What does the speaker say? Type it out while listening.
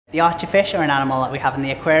The archerfish are an animal that we have in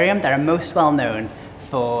the aquarium that are most well known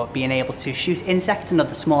for being able to shoot insects and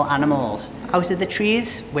other small animals out of the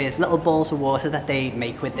trees with little balls of water that they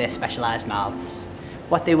make with their specialised mouths.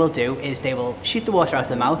 What they will do is they will shoot the water out of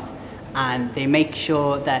the mouth, and they make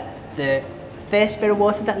sure that the first bit of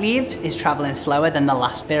water that leaves is travelling slower than the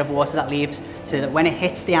last bit of water that leaves, so that when it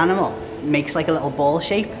hits the animal, it makes like a little ball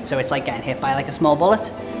shape, so it's like getting hit by like a small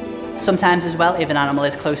bullet. Sometimes as well, if an animal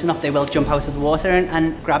is close enough, they will jump out of the water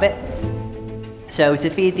and grab it. So to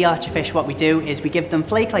feed the archerfish, what we do is we give them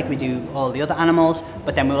flake like we do all the other animals,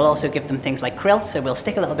 but then we will also give them things like krill. So we'll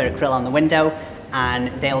stick a little bit of krill on the window, and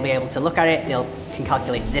they'll be able to look at it, they can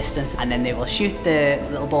calculate the distance, and then they will shoot the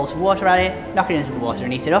little balls of water at it, knock it into the water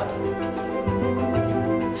and eat it up.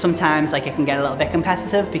 Sometimes it can get a little bit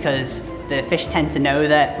competitive because the fish tend to know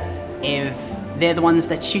that if they're the ones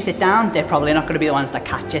that shoot it down, they're probably not going to be the ones that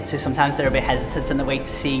catch it, so sometimes they're a bit hesitant and they wait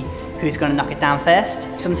to see who's going to knock it down first.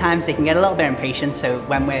 Sometimes they can get a little bit impatient, so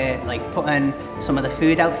when we're putting some of the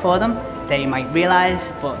food out for them, they might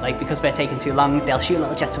realise, but because we're taking too long, they'll shoot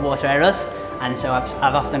little jets of water at us, and so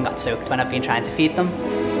I've often got soaked when I've been trying to feed them.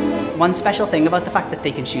 One special thing about the fact that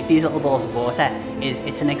they can shoot these little balls of water is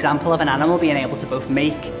it's an example of an animal being able to both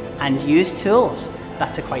make and use tools.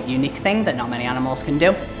 That's a quite unique thing that not many animals can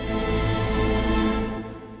do.